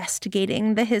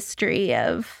investigating the history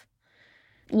of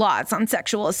laws on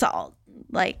sexual assault.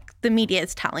 Like, the media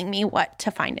is telling me what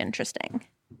to find interesting.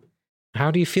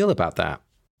 How do you feel about that?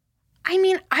 I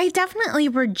mean, I definitely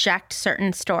reject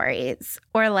certain stories,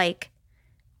 or like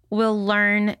will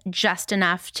learn just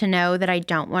enough to know that I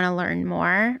don't want to learn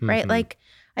more, right? Like,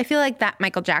 I feel like that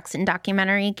Michael Jackson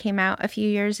documentary came out a few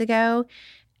years ago.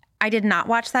 I did not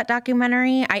watch that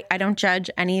documentary. I don't judge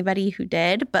anybody who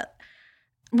did, but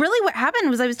really what happened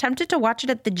was I was tempted to watch it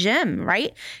at the gym,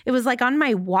 right? It was like on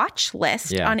my watch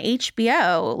list on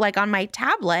HBO, like on my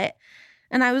tablet.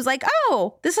 And I was like,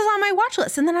 oh, this is on my watch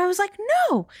list. And then I was like,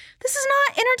 no, this is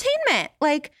not entertainment.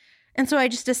 Like, and so I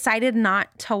just decided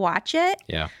not to watch it.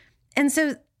 Yeah. And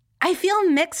so I feel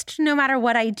mixed no matter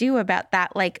what I do about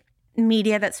that, like,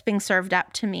 media that's being served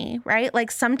up to me, right?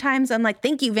 Like, sometimes I'm like,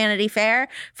 thank you, Vanity Fair,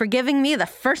 for giving me the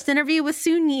first interview with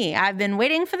Soon Yi. I've been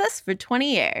waiting for this for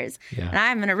 20 years. And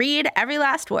I'm going to read every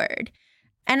last word.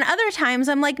 And other times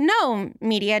I'm like, no,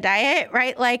 media diet,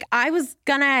 right? Like, I was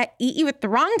going to eat you at the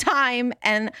wrong time.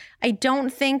 And I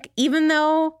don't think, even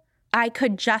though I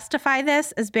could justify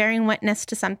this as bearing witness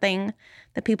to something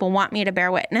that people want me to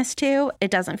bear witness to,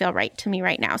 it doesn't feel right to me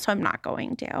right now. So I'm not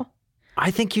going to. I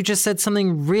think you just said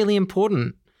something really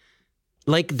important.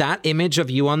 Like, that image of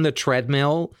you on the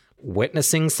treadmill,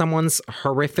 witnessing someone's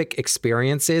horrific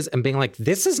experiences and being like,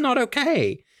 this is not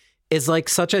okay, is like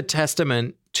such a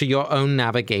testament to your own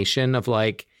navigation of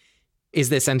like, is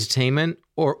this entertainment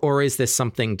or is this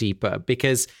something deeper?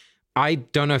 Because I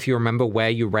don't know if you remember where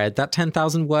you read that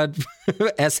 10,000 word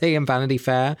essay in Vanity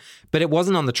Fair, but it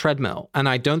wasn't on the treadmill. And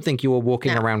I don't think you were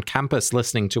walking around campus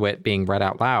listening to it being read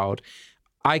out loud.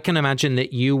 I can imagine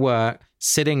that you were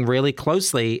sitting really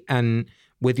closely and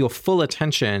with your full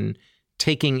attention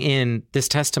taking in this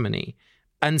testimony.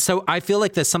 And so I feel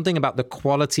like there's something about the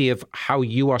quality of how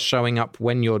you are showing up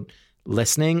when you're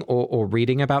listening or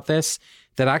reading about this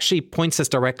that actually points us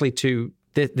directly to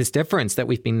this difference that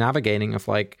we've been navigating of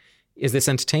like, is this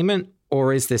entertainment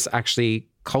or is this actually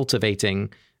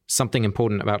cultivating something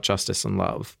important about justice and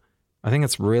love? I think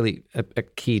it's really a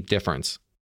key difference.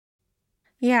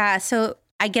 Yeah, so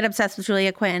I get obsessed with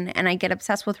Julia Quinn and I get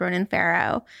obsessed with Ronan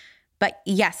Farrow. But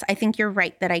yes, I think you're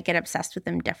right that I get obsessed with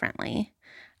them differently.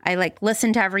 I like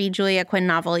listen to every Julia Quinn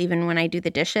novel even when I do the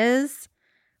dishes,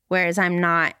 whereas I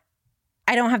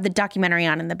don't have the documentary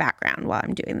on in the background while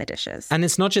I'm doing the dishes. And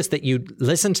it's not just that you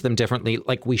listen to them differently,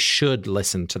 like we should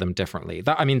listen to them differently.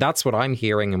 That's what I'm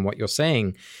hearing and what you're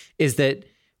saying is that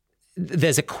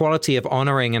there's a quality of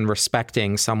honoring and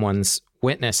respecting someone's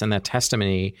witness and their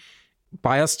testimony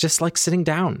by us just like sitting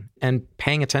down and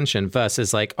paying attention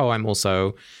versus like, oh, I'm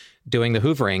also doing the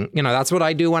hoovering. You know, that's what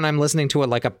I do when I'm listening to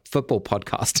like a football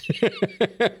podcast.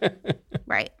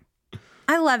 Right.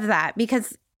 I love that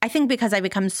because I think because I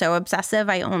become so obsessive,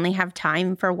 I only have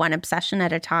time for one obsession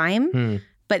at a time.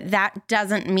 But that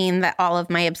doesn't mean that all of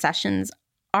my obsessions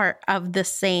are of the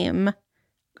same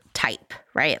type,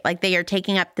 right? Like they are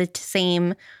taking up the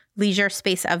same leisure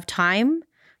space of time,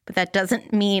 but that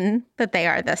doesn't mean that they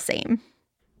are the same.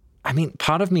 I mean,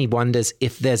 part of me wonders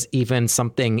if there's even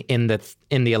something in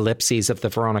the ellipses of the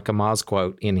Veronica Mars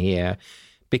quote in here,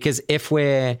 because if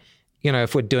we're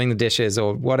doing the dishes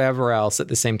or whatever else at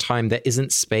the same time, there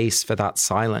isn't space for that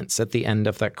silence at the end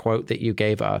of that quote that you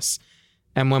gave us.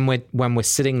 And when we're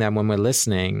sitting there, when we're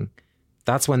listening,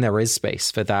 that's when there is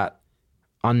space for that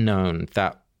unknown,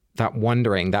 that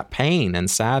wondering, that pain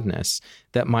and sadness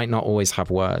that might not always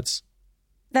have words.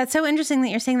 That's so interesting that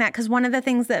you're saying that, because one of the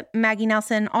things that Maggie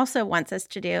Nelson also wants us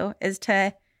to do is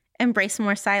to embrace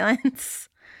more silence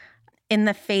in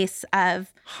the face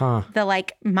of the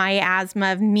like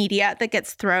miasma of media that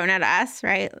gets thrown at us,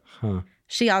 right?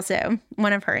 She also,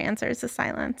 one of her answers is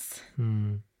silence.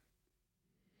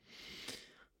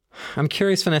 I'm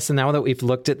curious, Vanessa, now that we've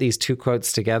looked at these two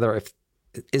quotes together,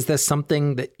 is there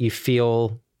something that you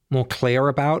feel more clear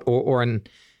about, or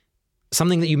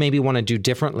something that you maybe want to do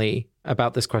differently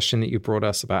about this question that you brought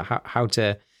us about how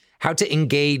to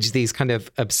engage these kind of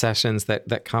obsessions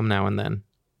that come now and then?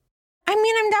 I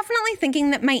mean, I'm definitely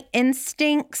thinking that my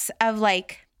instincts of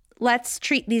like, let's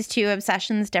treat these two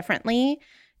obsessions differently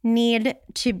need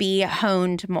to be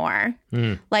honed more.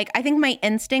 Like, I think my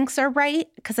instincts are right,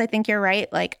 because I think you're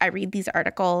right. Like, I read these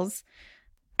articles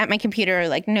at my computer,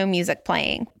 like no music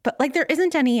playing, but like there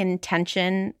isn't any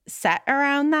intention set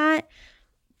around that.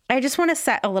 I just want to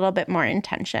set a little bit more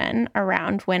intention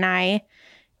around when I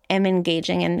am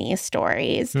engaging in these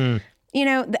stories. You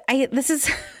know, this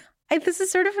is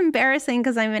sort of embarrassing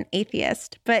because I'm an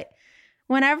atheist, but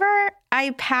whenever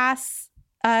I pass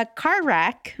a car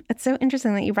wreck, it's so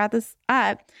interesting that you brought this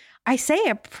up, I say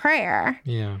a prayer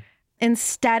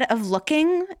instead of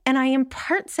looking. And I in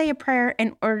part say a prayer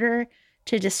in order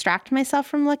to distract myself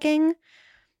from looking.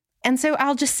 And so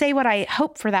I'll just say what I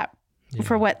hope for that,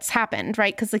 for what's happened,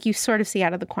 right? Because like you sort of see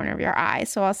out of the corner of your eye.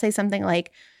 So I'll say something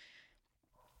like,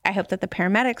 I hope that the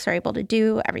paramedics are able to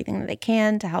do everything that they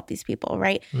can to help these people,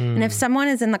 right? And if someone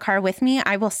is in the car with me,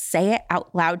 I will say it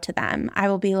out loud to them. I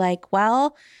will be like,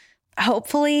 well,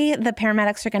 hopefully the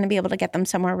paramedics are going to be able to get them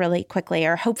somewhere really quickly,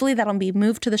 or hopefully that'll be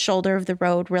moved to the shoulder of the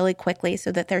road really quickly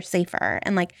so that they're safer.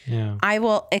 And like, I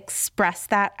will express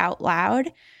that out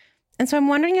loud. And so I'm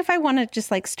wondering if I want to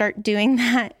just like start doing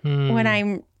that when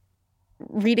I'm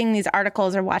reading these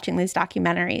articles or watching these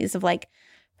documentaries, of like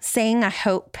saying a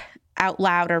hope out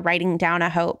loud or writing down a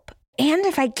hope. And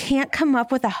if I can't come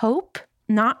up with a hope,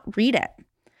 not read it.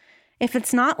 If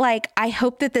it's not like, I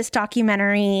hope that this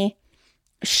documentary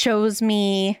shows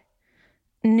me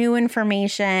new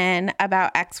information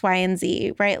about X, Y, and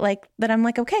Z, right? Like that I'm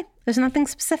like, okay, there's nothing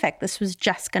specific. This was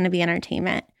just going to be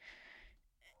entertainment,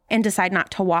 and decide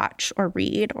not to watch or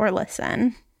read or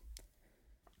listen.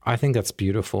 I think that's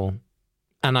beautiful.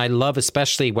 And I love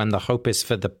especially when the hope is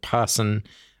for the person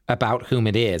about whom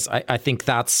it is. I think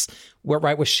that's,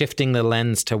 we're shifting the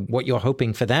lens to what you're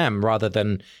hoping for them rather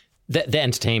than the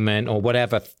entertainment or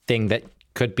whatever thing that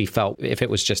could be felt if it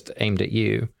was just aimed at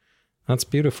you. That's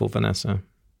beautiful, Vanessa.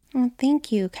 Well,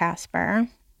 thank you, Casper.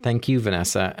 Thank you,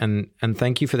 Vanessa. And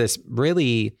thank you for this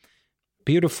really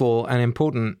beautiful and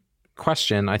important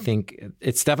question. I think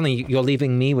it's definitely, you're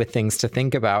leaving me with things to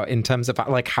think about in terms of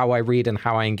like how I read and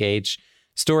how I engage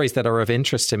stories that are of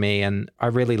interest to me. And I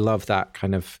really love that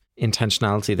kind of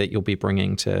intentionality that you'll be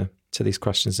bringing to these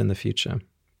questions in the future.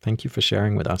 Thank you for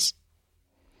sharing with us.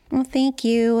 Well, thank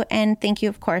you. And thank you,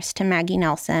 of course, to Maggie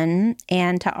Nelson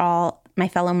and to all my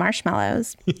fellow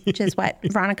marshmallows, which is what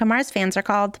Veronica Mars fans are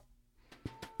called.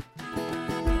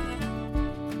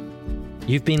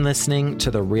 You've been listening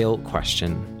to The Real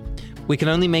Question. We can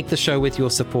only make the show with your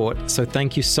support, so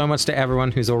thank you so much to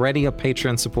everyone who's already a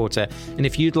Patreon supporter. And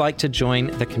if you'd like to join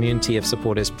the community of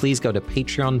supporters, please go to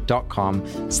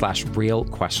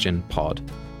patreon.com/realquestionpod.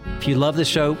 If you love the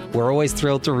show, we're always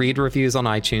thrilled to read reviews on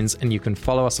iTunes, and you can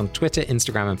follow us on Twitter,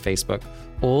 Instagram, and Facebook,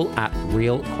 all at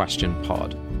Real Question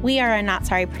Pod. We are a Not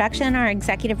Sorry production. Our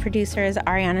executive producer is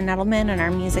Ariana Nettleman, and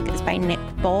our music is by Nick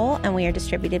Bowl, and we are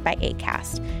distributed by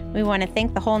Acast. We want to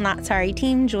thank the whole Not Sorry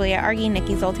team, Julia Argy,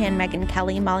 Nikki Zoltan, Megan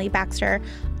Kelly, Molly Baxter,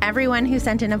 everyone who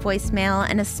sent in a voicemail,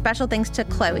 and a special thanks to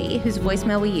Chloe, whose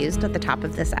voicemail we used at the top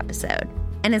of this episode,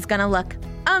 and is going to look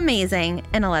amazing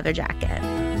in a leather jacket.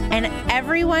 And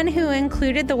everyone who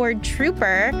included the word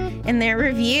trooper in their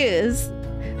reviews,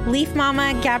 Leaf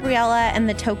Mama, Gabriella, and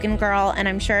the Token Girl, and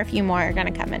I'm sure a few more are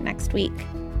going to come in next week.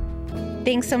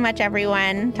 Thanks so much,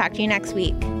 everyone. Talk to you next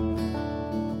week.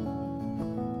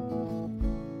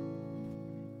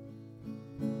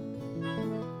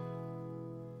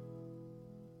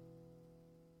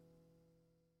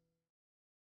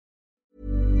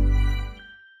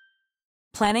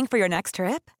 Planning for your next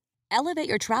trip? Elevate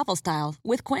your travel style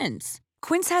with Quince.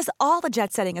 Quince has all the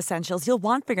jet-setting essentials you'll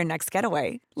want for your next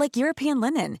getaway, like European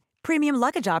linen, premium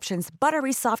luggage options,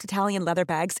 buttery soft Italian leather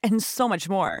bags, and so much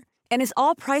more. And is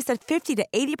all priced at 50 to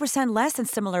 80% less than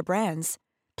similar brands.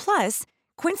 Plus,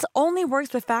 Quince only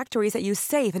works with factories that use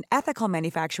safe and ethical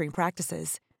manufacturing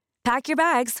practices. Pack your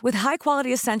bags with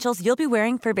high-quality essentials you'll be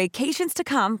wearing for vacations to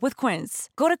come with Quince.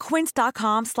 Go to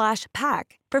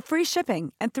quince.com/pack for free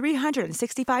shipping and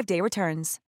 365-day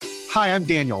returns. Hi, I'm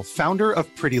Daniel, founder of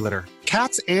Pretty Litter.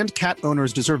 Cats and cat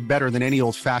owners deserve better than any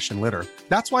old-fashioned litter.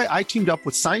 That's why I teamed up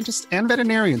with scientists and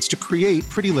veterinarians to create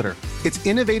Pretty Litter. Its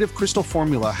innovative crystal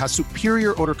formula has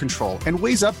superior odor control and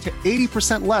weighs up to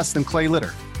 80% less than clay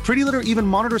litter. Pretty Litter even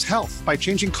monitors health by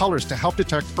changing colors to help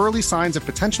detect early signs of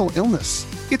potential illness.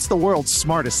 It's the world's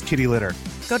smartest kitty litter.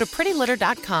 Go to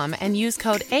prettylitter.com and use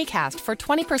code ACAST for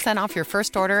 20% off your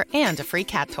first order and a free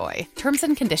cat toy. Terms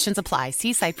and conditions apply.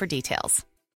 See site for details.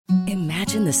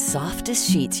 Imagine the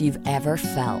softest sheets you've ever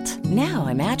felt. Now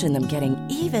imagine them getting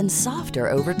even softer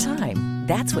over time.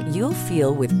 That's what you'll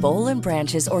feel with Boll &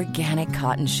 Branch's organic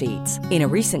cotton sheets. In a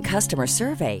recent customer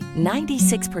survey,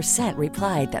 96%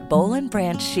 replied that Boll &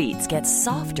 Branch sheets get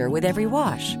softer with every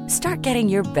wash. Start getting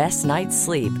your best night's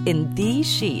sleep in these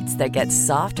sheets that get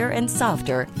softer and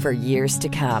softer for years to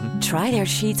come. Try their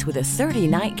sheets with a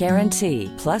 30-night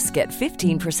guarantee. Plus, get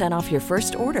 15% off your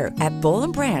first order at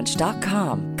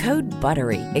bollandbranch.com. Code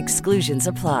BUTTERY. Exclusions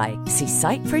apply. See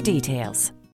site for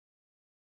details.